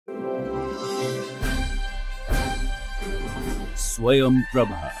Swayam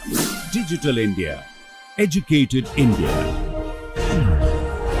Prabha. Digital India. Educated India.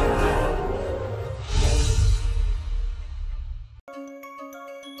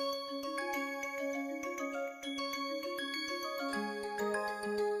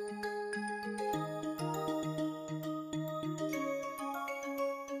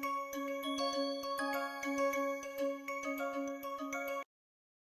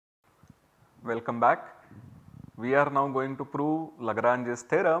 Welcome back. We are now going to prove Lagrange's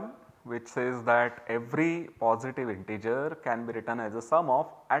theorem, which says that every positive integer can be written as a sum of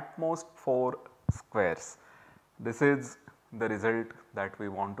at most 4 squares. This is the result that we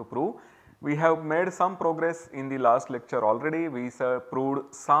want to prove. We have made some progress in the last lecture already. We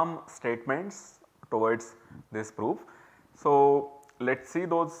proved some statements towards this proof. So, let us see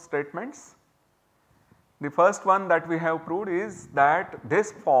those statements. The first one that we have proved is that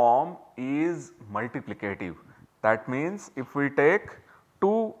this form is multiplicative. That means if we take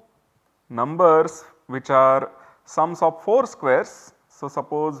two numbers which are sums of 4 squares. So,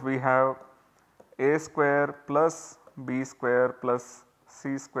 suppose we have a square plus b square plus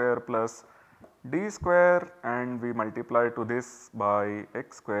c square plus d square, and we multiply to this by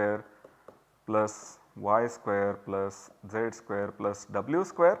x square plus y square plus z square plus w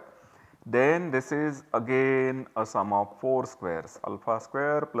square. Then this is again a sum of 4 squares, alpha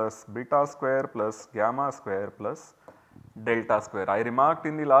square plus beta square plus gamma square plus delta square. I remarked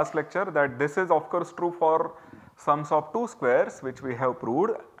in the last lecture that this is of course true for sums of 2 squares, which we have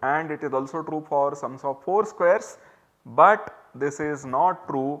proved, and it is also true for sums of 4 squares, but this is not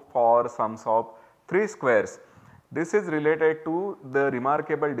true for sums of 3 squares. This is related to the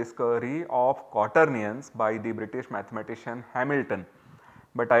remarkable discovery of quaternions by the British mathematician Hamilton.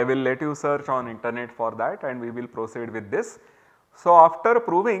 But I will let you search on internet for that, and we will proceed with this. So, after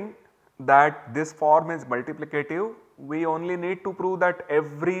proving that this form is multiplicative, we only need to prove that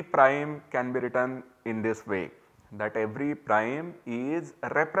every prime can be written in this way, that every prime is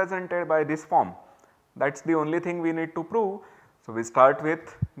represented by this form. That is the only thing we need to prove. So, we start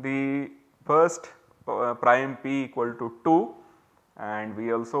with the first prime p equal to 2, and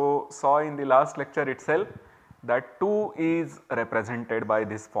we also saw in the last lecture itself that 2 is represented by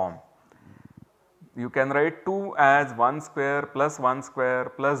this form. You can write 2 as 1 square plus 1 square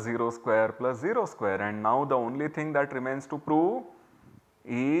plus 0 square plus 0 square, and now the only thing that remains to prove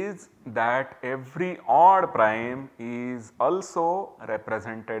is that every odd prime is also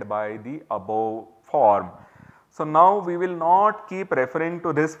represented by the above form. So, now we will not keep referring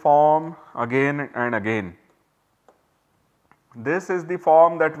to this form again and again. This is the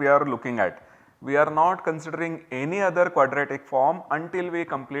form that we are looking at. We are not considering any other quadratic form until we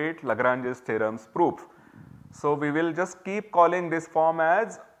complete Lagrange's theorem's proof. So, we will just keep calling this form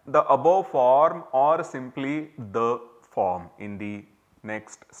as the above form or simply the form in the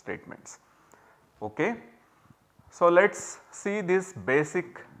next statements. Okay. So, let us see this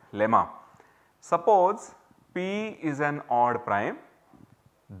basic lemma. Suppose p is an odd prime,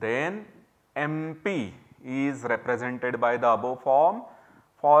 then MP is represented by the above form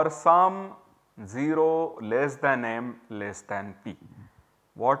for some 0 less than m less than p.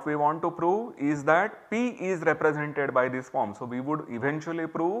 What we want to prove is that p is represented by this form. So, we would eventually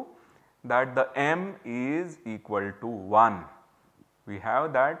prove that the m is equal to 1. We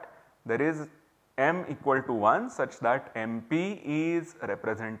have that there is m equal to 1 such that MP is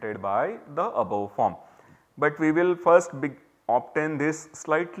represented by the above form. But we will first obtain this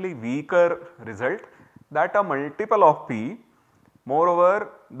slightly weaker result, that a multiple of p, moreover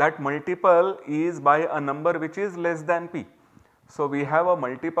that multiple is by a number which is less than p. So, we have a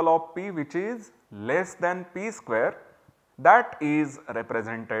multiple of p which is less than p square, that is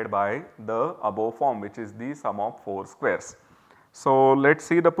represented by the above form, which is the sum of 4 squares. So, let us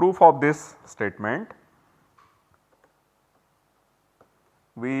see the proof of this statement.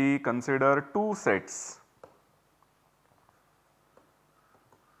 We consider two sets.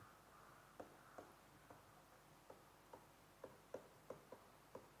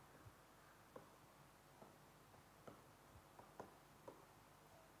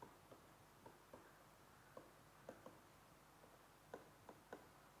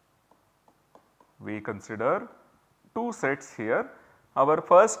 We consider two sets here. Our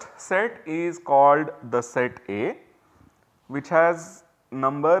first set is called the set A, which has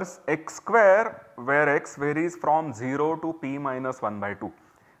numbers x square, where x varies from 0 to p minus 1 by 2.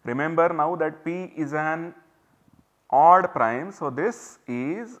 Remember now that p is an odd prime. So, this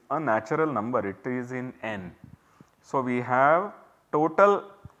is a natural number, it is in n. So, we have total,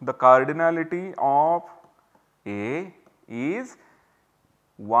 the cardinality of A is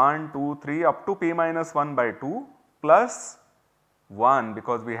 1, 2, 3 up to p minus 1 by 2 plus 1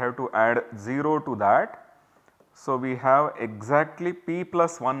 because we have to add 0 to that. So, we have exactly p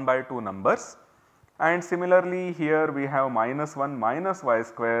plus 1 by 2 numbers, and similarly here we have minus 1 minus y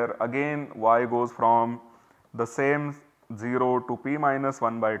square, again y goes from the same 0 to p minus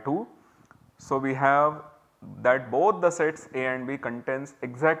 1 by 2. So, we have that both the sets A and B contains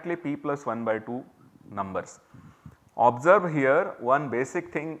exactly p plus 1 by 2 numbers. Observe here one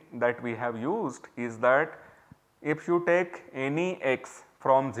basic thing that we have used is that if you take any x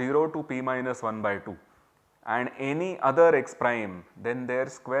from 0 to p minus 1 by 2 and any other x prime, then their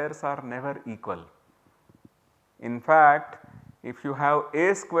squares are never equal. In fact, if you have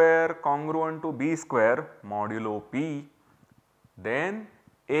a square congruent to b square modulo p, then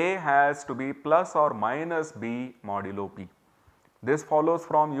a has to be plus or minus b modulo p. This follows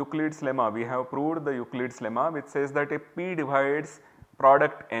from Euclid's lemma. We have proved the Euclid's lemma which says that if p divides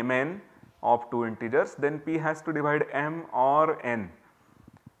product mn of two integers, then p has to divide m or n.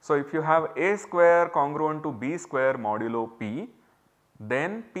 So, if you have a square congruent to b square modulo p,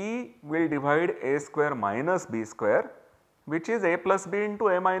 then p will divide a square minus b square, which is a plus b into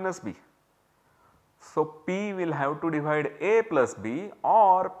a minus b. So, p will have to divide a plus b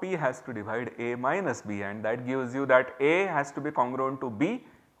or p has to divide a minus b, and that gives you that a has to be congruent to b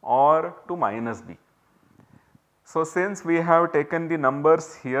or to minus b. So, since we have taken the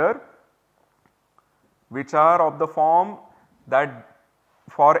numbers here which are of the form that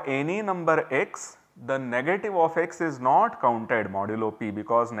for any number x, the negative of x is not counted modulo p,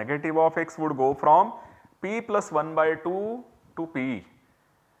 because negative of x would go from p plus 1 by 2 to p.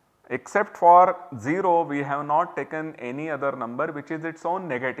 Except for 0, we have not taken any other number which is its own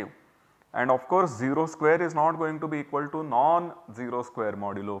negative, and of course 0 square is not going to be equal to non-zero square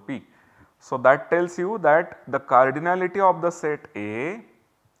modulo p. So, that tells you that the cardinality of the set A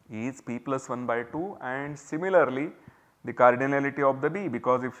is p plus 1 by 2, and similarly the cardinality of the B,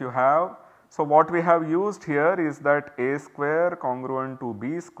 because if you have, so what we have used here is that a square congruent to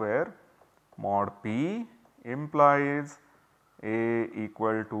b square mod p implies a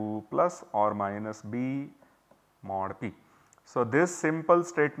equal to plus or minus b mod p. So, this simple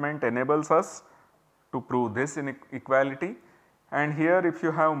statement enables us to prove this inequality, and here if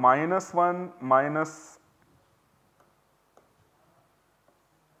you have minus 1 minus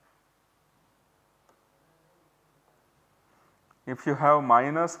if you have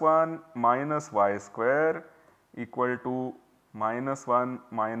minus 1 minus y square equal to minus 1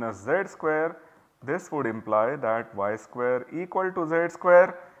 minus z square, this would imply that y square equal to z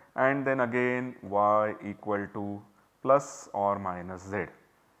square, and then again y equal to plus or minus z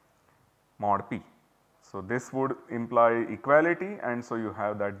mod p. So, this would imply equality, and so you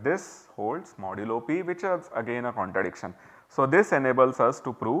have that this holds modulo p, which is again a contradiction. So, this enables us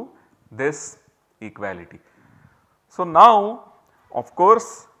to prove this equality. So, now of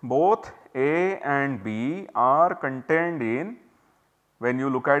course, both A and B are contained in, when you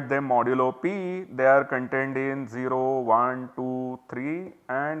look at them modulo p, they are contained in 0, 1, 2, 3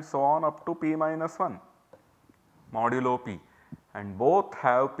 and so on up to p minus 1 modulo p, and both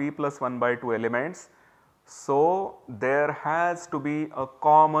have p plus 1 by 2 elements. So, there has to be a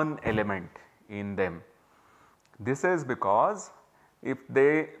common element in them. This is because if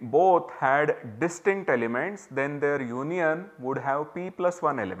they both had distinct elements, then their union would have p plus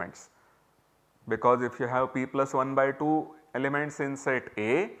 1 elements, because if you have p plus 1 by 2 elements in set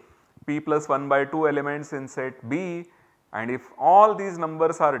A, p plus 1 by 2 elements in set B, and if all these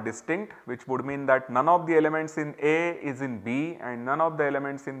numbers are distinct, which would mean that none of the elements in A is in B and none of the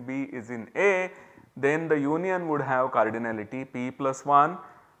elements in B is in A, then the union would have cardinality p plus 1,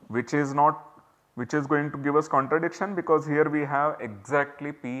 which is going to give us contradiction, because here we have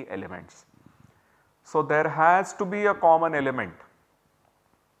exactly p elements. So, there has to be a common element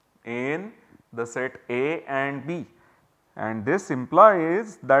in the set A and B, and this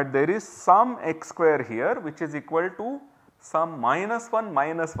implies that there is some x square here which is equal to some minus 1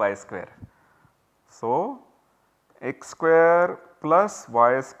 minus y square. So, x square plus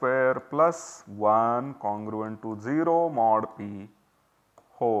y square plus 1 congruent to 0 mod p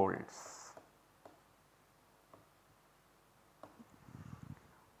holds.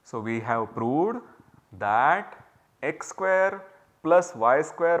 So, we have proved that x square plus y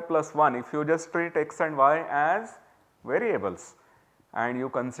square plus 1, if you just treat x and y as variables and you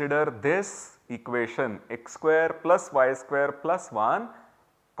consider this equation x square plus y square plus 1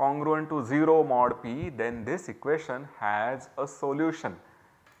 congruent to 0 mod p, then this equation has a solution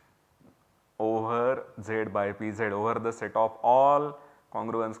over z by pz, over the set of all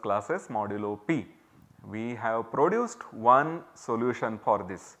congruence classes modulo p. We have produced one solution for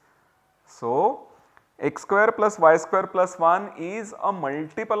this. So, x square plus y square plus 1 is a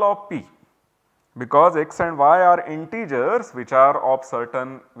multiple of p, because x and y are integers which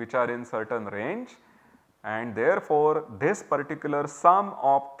are in certain range, and therefore this particular sum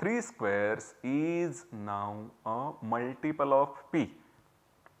of 3 squares is now a multiple of p.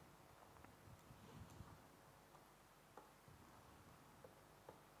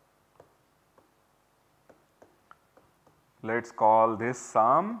 Let us call this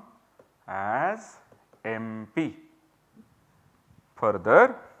sum as MP.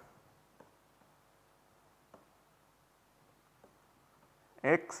 Further,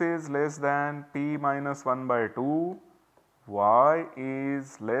 x is less than p minus 1 by 2, y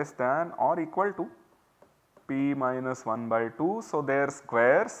is less than or equal to p minus 1 by 2. So, their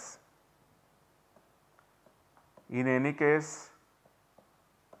squares, in any case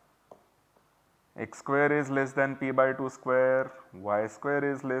x square is less than p by 2 square, y square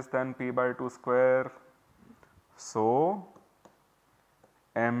is less than p by 2 square. So,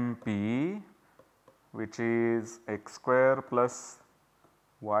 MP, which is x square plus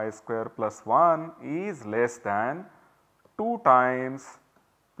y square plus 1, is less than 2 times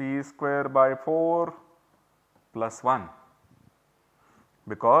p square by 4 plus 1,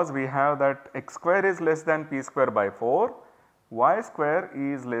 because we have that x square is less than p square by 4, y square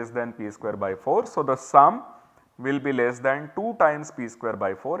is less than p square by 4. So, the sum will be less than 2 times p square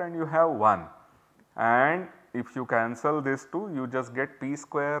by 4 and you have 1, and if you cancel this 2, you just get p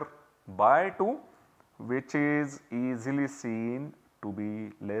square by 2, which is easily seen to be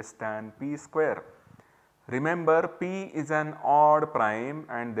less than p square. Remember, p is an odd prime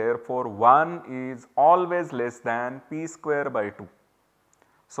and therefore 1 is always less than p square by 2.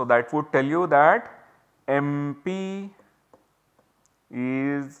 So, that would tell you that MP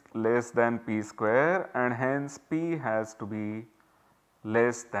is less than p square and hence p has to be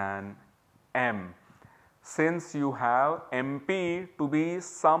less than m. Since you have MP to be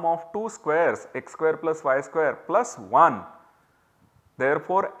sum of 2 squares, x square plus y square plus 1,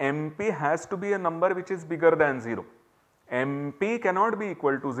 therefore MP has to be a number which is bigger than 0. MP cannot be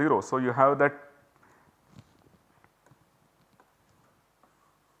equal to 0. So, you have that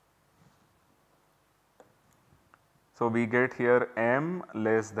So, we get here m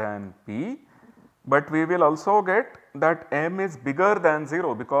less than p, but we will also get that m is bigger than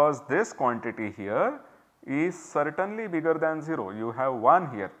 0, because this quantity here is certainly bigger than 0. You have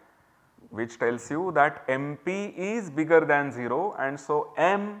 1 here, which tells you that MP is bigger than 0 and so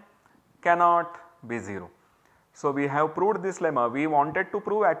m cannot be 0. So, we have proved this lemma. We wanted to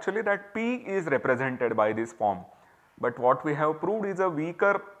prove actually that p is represented by this form, but what we have proved is a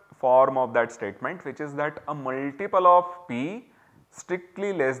weaker form of that statement, which is that a multiple of p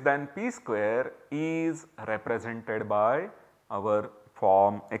strictly less than p square is represented by our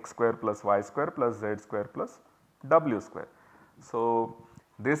form x square plus y square plus z square plus w square. So,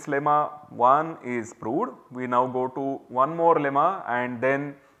 this lemma 1 is proved. We now go to one more lemma and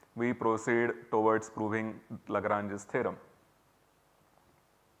then we proceed towards proving Lagrange's theorem.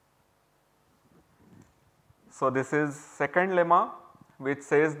 So, this is second lemma, which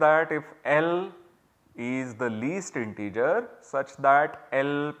says that if L is the least integer such that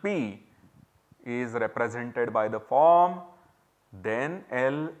LP is represented by the form, then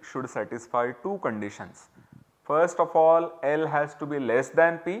L should satisfy two conditions. First of all, L has to be less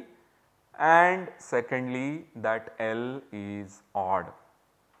than P, and secondly that L is odd.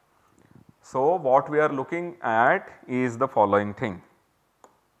 So, what we are looking at is the following thing.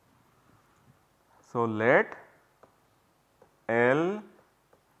 So, let L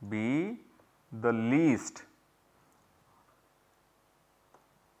be the least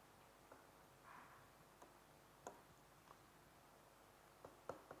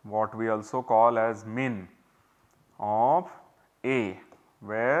what we also call as min of A,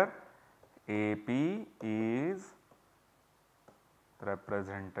 where AP is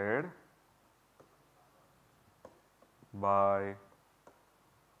represented by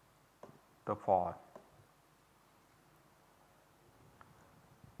the form.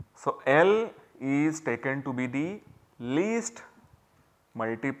 So, L is taken to be the least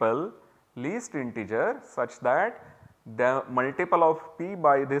multiple, least integer such that the multiple of P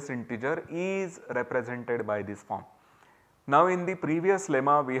by this integer is represented by this form. Now, in the previous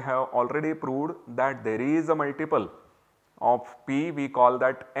lemma we have already proved that there is a multiple of P, we call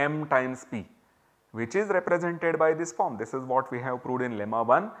that m times P, which is represented by this form. This is what we have proved in lemma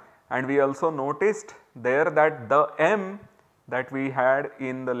 1, and we also noticed there that the m that we had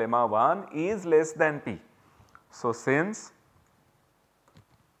in the lemma 1 is less than P. So, since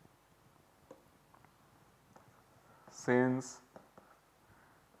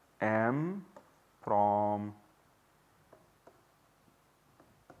m from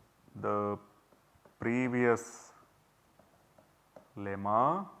the previous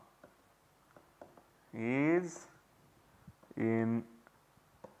lemma is in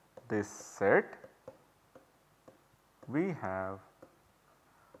this set, we have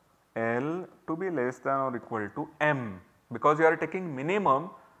L to be less than or equal to M, because you are taking minimum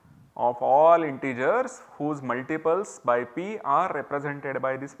of all integers whose multiples by p are represented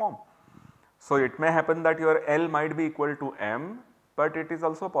by this form. So, it may happen that your L might be equal to M, but it is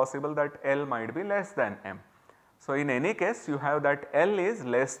also possible that L might be less than M. So, in any case you have that L is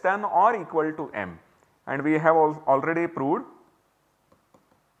less than or equal to M, and we have already proved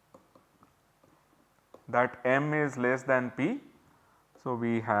that M is less than P. So,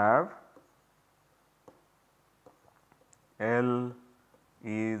 we have L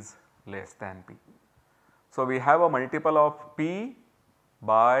is less than P. So, we have a multiple of P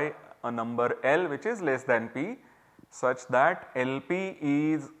by a number L which is less than P, such that LP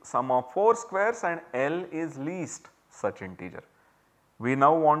is sum of 4 squares and L is least such integer. We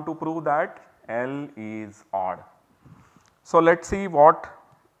now want to prove that L is odd. So, let us see what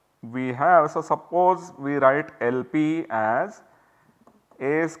we have. So, suppose we write LP as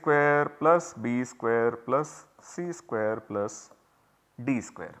a square plus b square plus c square plus d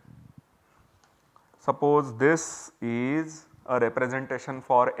square. Suppose this is a representation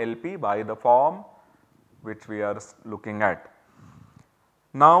for LP by the form which we are looking at.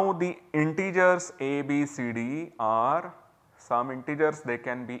 Now, the integers a, b, c, d are some integers, they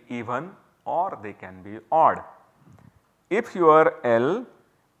can be even or they can be odd. If your L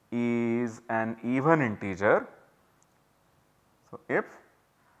is an even integer, so if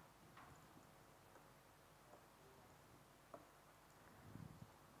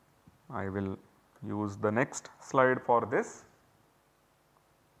I will use the next slide for this.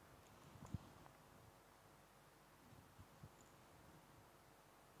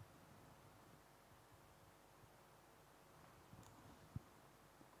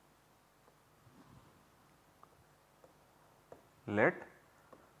 Let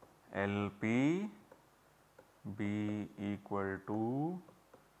LP be equal to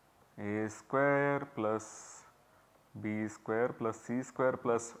a square plus b square plus c square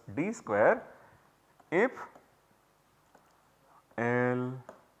plus d square if L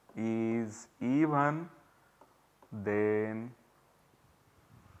is even, then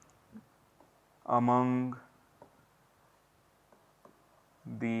among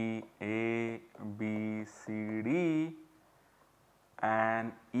the A, B, C, D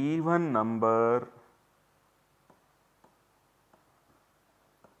an even number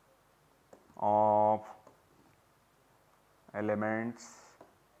of elements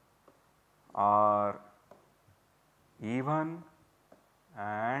are even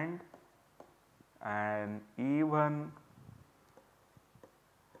and an even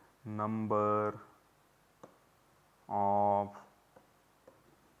number of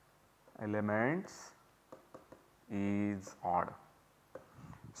elements is odd.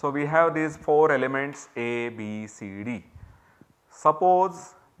 So, we have these 4 elements A, B, C, D.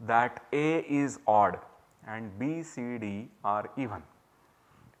 Suppose that A is odd and B, C, D are even.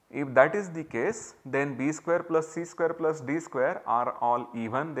 If that is the case, then B square plus C square plus D square are all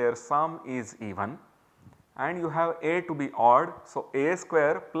even, their sum is even, and you have A to be odd. So, A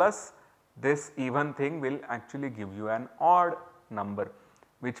square plus this even thing will actually give you an odd number,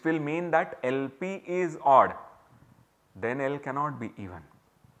 which will mean that LP is odd, then L cannot be even.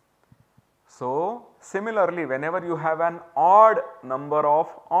 So, similarly, whenever you have an odd number of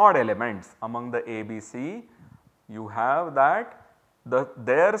odd elements among the ABC, you have that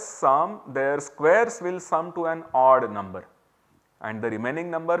their squares will sum to an odd number and the remaining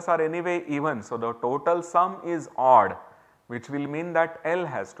numbers are anyway even. So, the total sum is odd, which will mean that L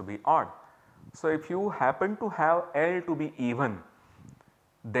has to be odd. So, if you happen to have L to be even,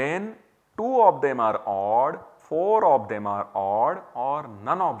 then 2 of them are odd, 4 of them are odd, or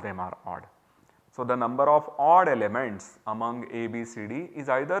none of them are odd. So, the number of odd elements among A, B, C, D is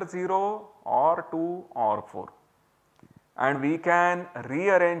either 0 or 2 or 4, and we can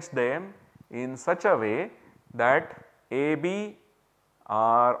rearrange them in such a way that A, B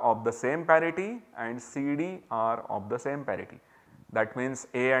are of the same parity and C, D are of the same parity. That means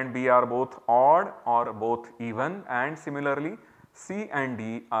A and B are both odd or both even, and similarly C and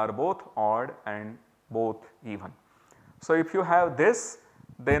D are both odd and both even. So, if you have this,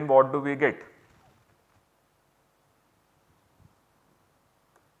 then what do we get?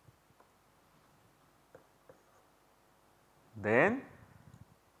 Then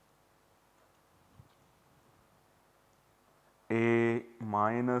A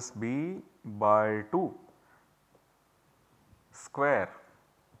minus B by 2 square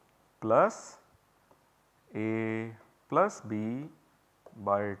plus a plus b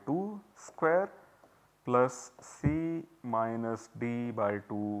by 2 square plus c minus d by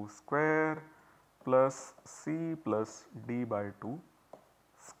 2 square plus c plus d by 2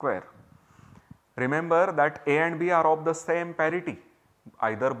 square. Remember that a and b are of the same parity,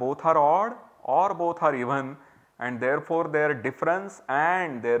 either both are odd or both are even, and therefore their difference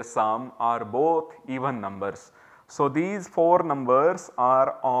and their sum are both even numbers. So, these 4 numbers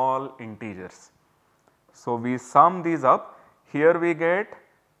are all integers. So, we sum these up. Here we get,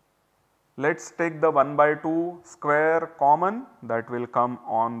 let us take the 1 by 2 square common, that will come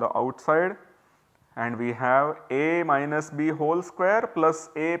on the outside, and we have a minus b whole square plus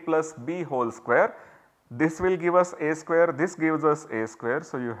a plus b whole square. This will give us a square, this gives us a square.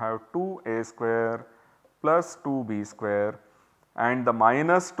 So, you have 2a square plus 2b square, and the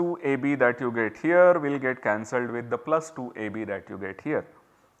minus 2ab that you get here will get cancelled with the plus 2ab that you get here.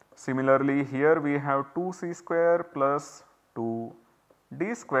 Similarly, here we have 2c square plus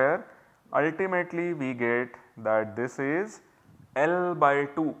 2d square. Ultimately, we get that this is L by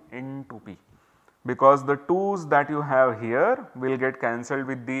 2 into P, because the 2's that you have here will get cancelled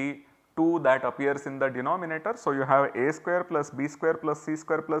with the 2 that appears in the denominator. So, you have a square plus b square plus c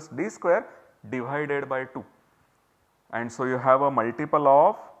square plus d square divided by 2, and so you have a multiple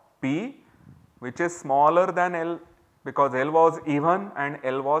of P which is smaller than L, because L was even and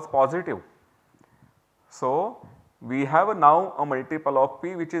L was positive. So, we have now a multiple of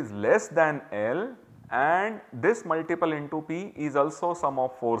P which is less than L, and this multiple into P is also sum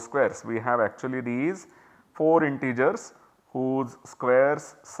of 4 squares. We have actually these 4 integers whose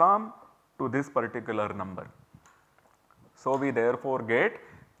squares sum to this particular number. So, we therefore get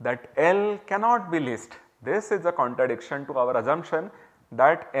that L cannot be least. This is a contradiction to our assumption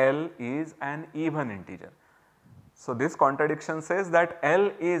that L is an even integer. So, this contradiction says that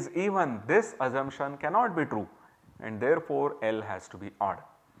L is even. This assumption cannot be true, and therefore L has to be odd.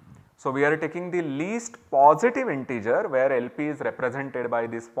 So, we are taking the least positive integer where LP is represented by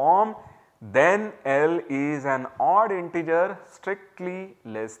this form, then L is an odd integer strictly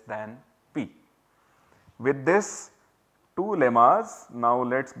less than P. With this 2 lemmas, now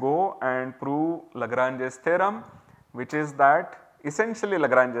let us go and prove Lagrange's theorem, which is that essentially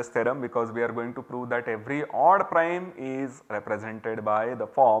Lagrange's theorem, because we are going to prove that every odd prime is represented by the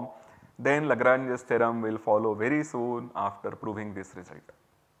form. Then Lagrange's theorem will follow very soon after proving this result.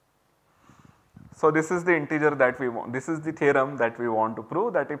 So, this is the integer that we want, this is the theorem that we want to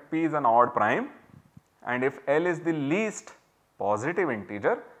prove, that if P is an odd prime and if L is the least positive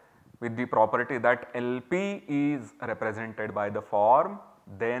integer with the property that LP is represented by the form,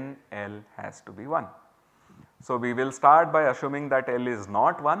 then L has to be 1. So, we will start by assuming that L is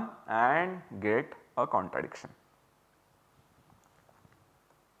not 1 and get a contradiction.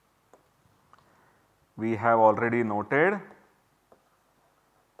 We have already noted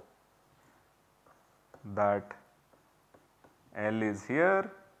that L is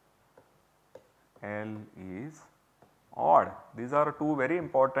here, L is odd. These are 2 very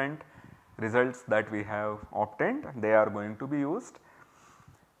important results that we have obtained, they are going to be used.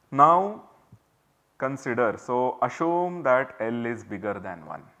 Now consider, so assume that L is bigger than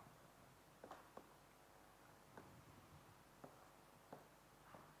 1.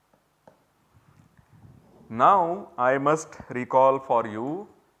 Now I must recall for you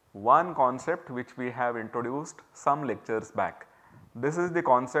one concept which we have introduced some lectures back. This is the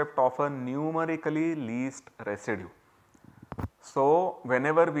concept of a numerically least residue. So,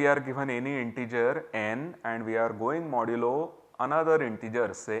 whenever we are given any integer n and we are going modulo another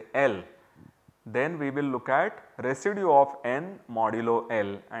integer say L, then we will look at residue of n modulo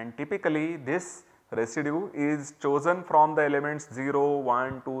L, and typically this residue is chosen from the elements 0,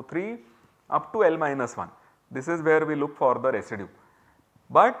 1, 2, 3 up to L minus 1. This is where we look for the residue.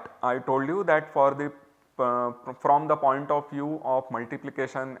 But I told you that for the from the point of view of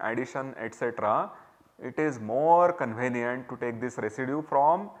multiplication, addition, etc., it is more convenient to take this residue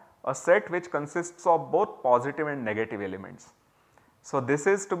from a set which consists of both positive and negative elements. So, this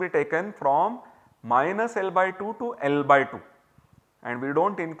is to be taken from minus L by 2 to L by 2, and we do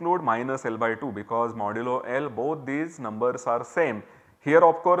not include minus L by 2 because modulo L both these numbers are same. Here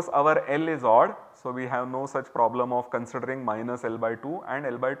of course our L is odd, so we have no such problem of considering minus L by 2 and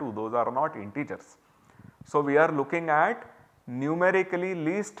L by 2, those are not integers. So, we are looking at numerically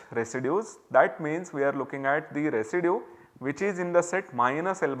least residues, that means we are looking at the residue which is in the set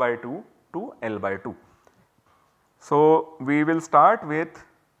minus L by 2 to L by 2. So, we will start with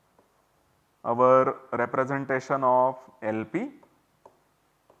our representation of LP.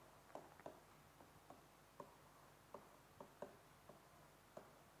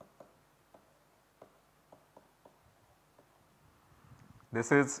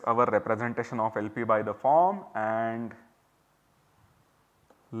 This is our representation of LP by the form, and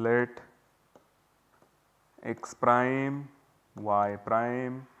let x prime, y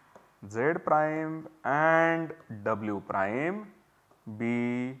prime, z prime and w prime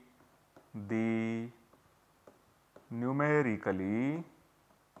be the numerically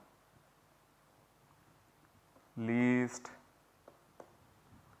least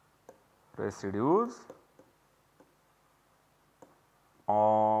residues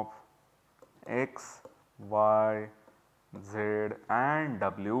of x, y, z and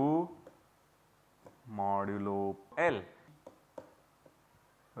w modulo L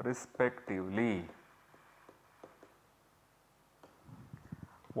respectively.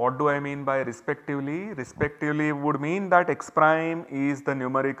 What do I mean by respectively? Respectively would mean that x prime is the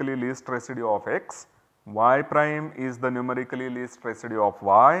numerically least residue of x, y prime is the numerically least residue of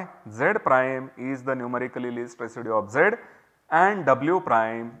y, z prime is the numerically least residue of z and w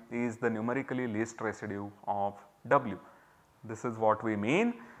prime is the numerically least residue of w. This is what we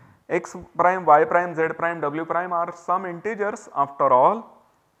mean. X prime, y prime, z prime, w prime are some integers after all.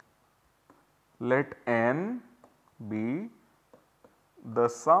 Let n be the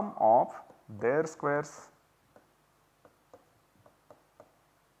sum of their squares.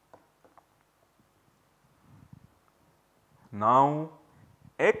 Now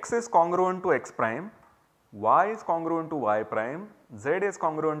x is congruent to x prime, y is congruent to y prime, z is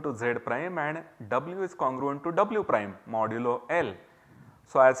congruent to z prime and w is congruent to w prime modulo L.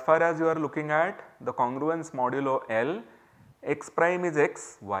 So as far as you are looking at the congruence modulo L, x prime is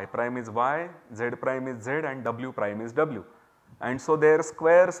x, y prime is y, z prime is z and w prime is w. And so their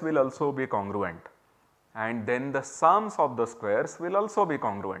squares will also be congruent, and then the sums of the squares will also be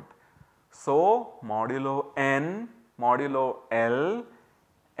congruent. So modulo n, modulo L,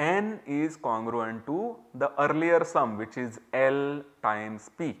 n is congruent to the earlier sum which is L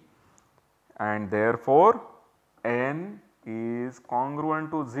times p, and therefore n is congruent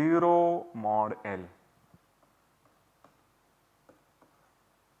to 0 mod L,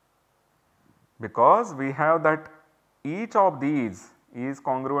 because we have that each of these is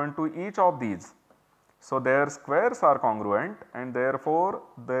congruent to each of these. So their squares are congruent and therefore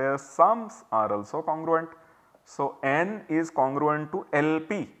their sums are also congruent. So n is congruent to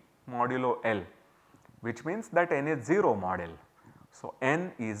LP modulo L, which means that n is 0 mod L. So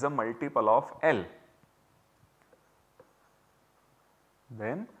n is a multiple of L.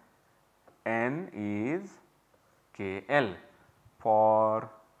 Then n is KL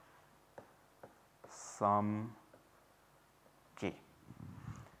for some k.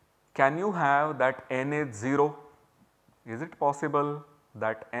 Can you have that n is 0? Is it possible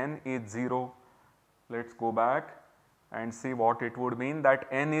that n is 0? Let us go back and see what it would mean that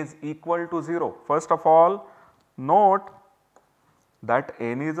n is equal to 0. First of all, note that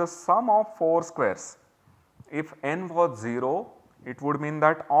n is a sum of 4 squares. If n was 0, it would mean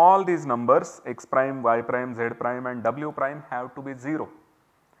that all these numbers x prime, y prime, z prime and w prime have to be 0.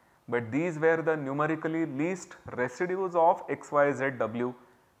 But these were the numerically least residues of x, y, z, w,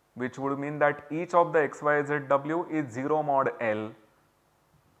 which would mean that each of the x, y, z, w is 0 mod L.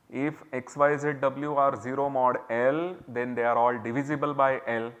 If x, y, z, w are 0 mod L, then they are all divisible by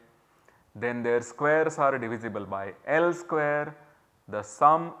L, then their squares are divisible by L square, the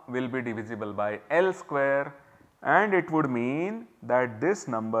sum will be divisible by L square, and it would mean that this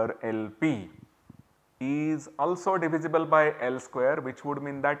number LP is also divisible by L square, which would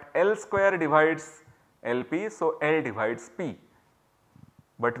mean that L square divides LP, so L divides P.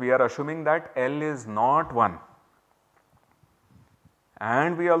 But we are assuming that L is not 1,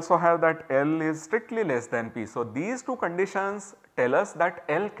 and we also have that L is strictly less than P. So these two conditions tell us that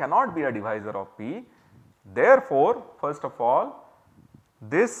L cannot be a divisor of P. Therefore, first of all,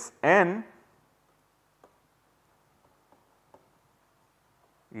 this n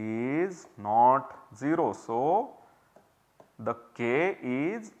is not 0. So the k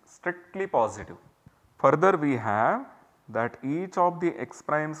is strictly positive. Further, we have that each of the x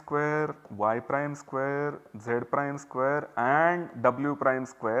prime square, y prime square, z prime square and w prime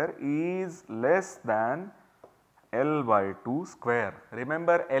square is less than L by 2 square.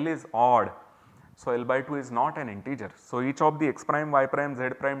 Remember, L is odd, so L by 2 is not an integer. So each of the x prime, y prime, z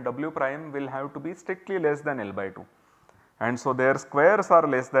prime, w prime will have to be strictly less than L by 2, and so their squares are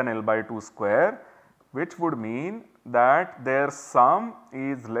less than L by 2 square, which would mean that their sum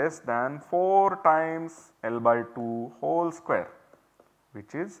is less than 4 times L by 2 whole square,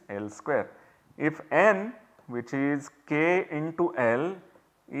 which is L square. If n, which is k into L,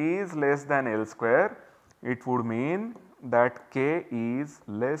 is less than L square, it would mean that k is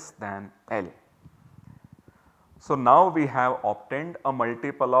less than L. So now we have obtained a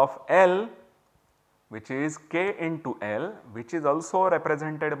multiple of L, which is K into L, which is also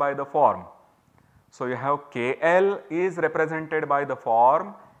represented by the form. So you have KL is represented by the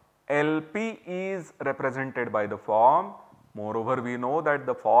form, LP is represented by the form. Moreover, we know that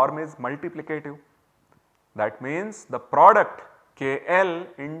the form is multiplicative. That means the product KL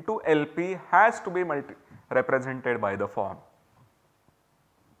into LP has to be represented by the form.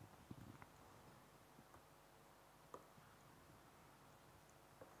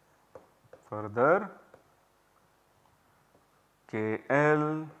 Further,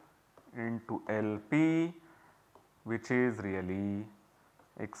 KL into LP, which is really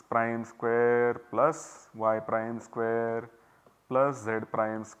x prime square plus y prime square plus z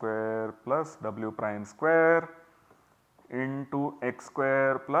prime square plus w prime square into x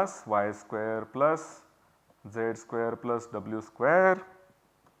square plus y square plus z square plus w square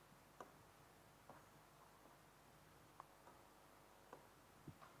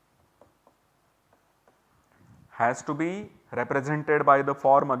has to be represented by the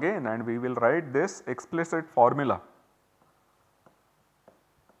form again, and we will write this explicit formula.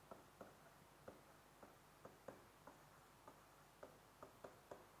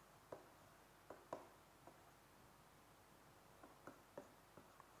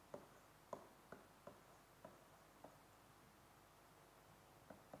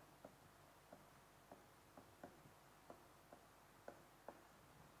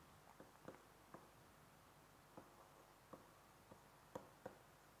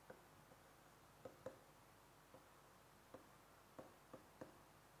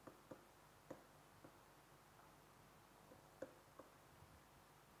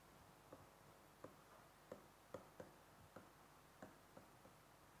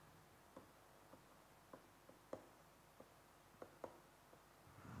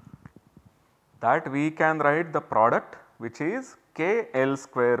 That we can write the product, which is KL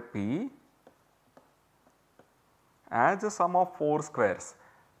square P, as a sum of 4 squares.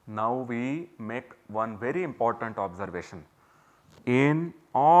 Now we make one very important observation. In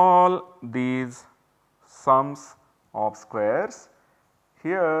all these sums of squares,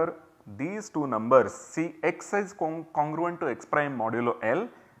 here these two numbers, see x is congruent to x prime modulo L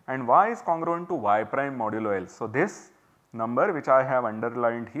and y is congruent to y prime modulo L. So, this number which I have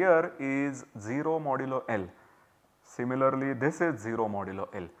underlined here is 0 modulo L. Similarly, this is 0 modulo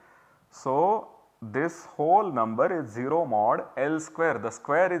L. So, this whole number is 0 mod L square, the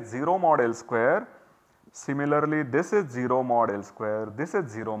square is 0 mod L square. Similarly, this is 0 mod L square, this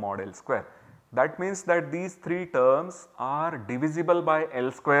is 0 mod L square. That means that these three terms are divisible by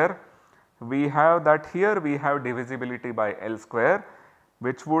L square. We have that here we have divisibility by L square,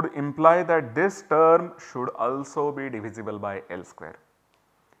 which would imply that this term should also be divisible by L square.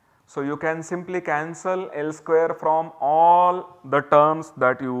 So, you can simply cancel L square from all the terms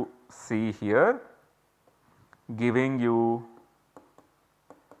that you see here, giving you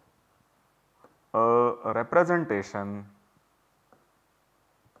a representation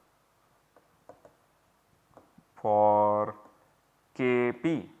for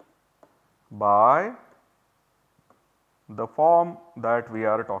Kp by the form that we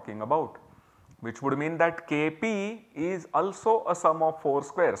are talking about, which would mean that Kp is also a sum of 4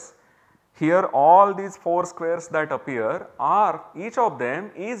 squares. Here all these 4 squares that appear are, each of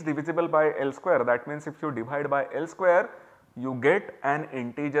them is divisible by L square. That means if you divide by L square, you get an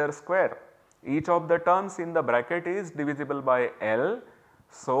integer square. Each of the terms in the bracket is divisible by L.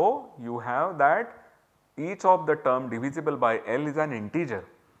 So, you have that each of the term divisible by L is an integer,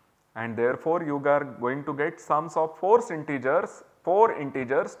 and therefore you are going to get sums of 4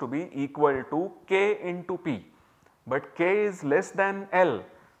 integers to be equal to k into p, but k is less than L.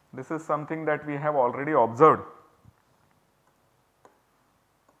 This is something that we have already observed.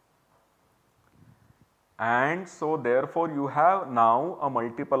 And so, therefore, you have now a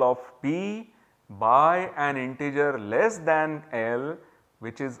multiple of p by an integer less than L,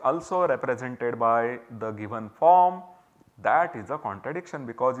 which is also represented by the given form. That is a contradiction,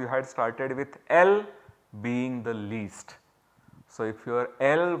 because you had started with L being the least. So, if your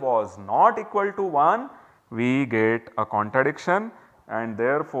L was not equal to 1, we get a contradiction, and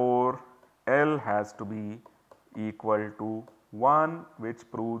therefore, L has to be equal to 1, which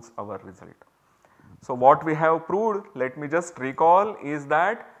proves our result. So, what we have proved, let me just recall, is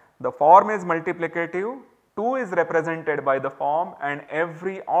that the form is multiplicative, 2 is represented by the form, and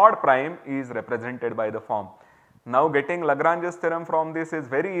every odd prime is represented by the form. Now, getting Lagrange's theorem from this is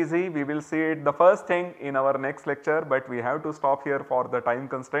very easy. We will see it the first thing in our next lecture, but we have to stop here for the time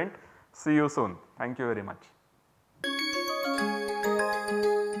constraint. See you soon. Thank you very much.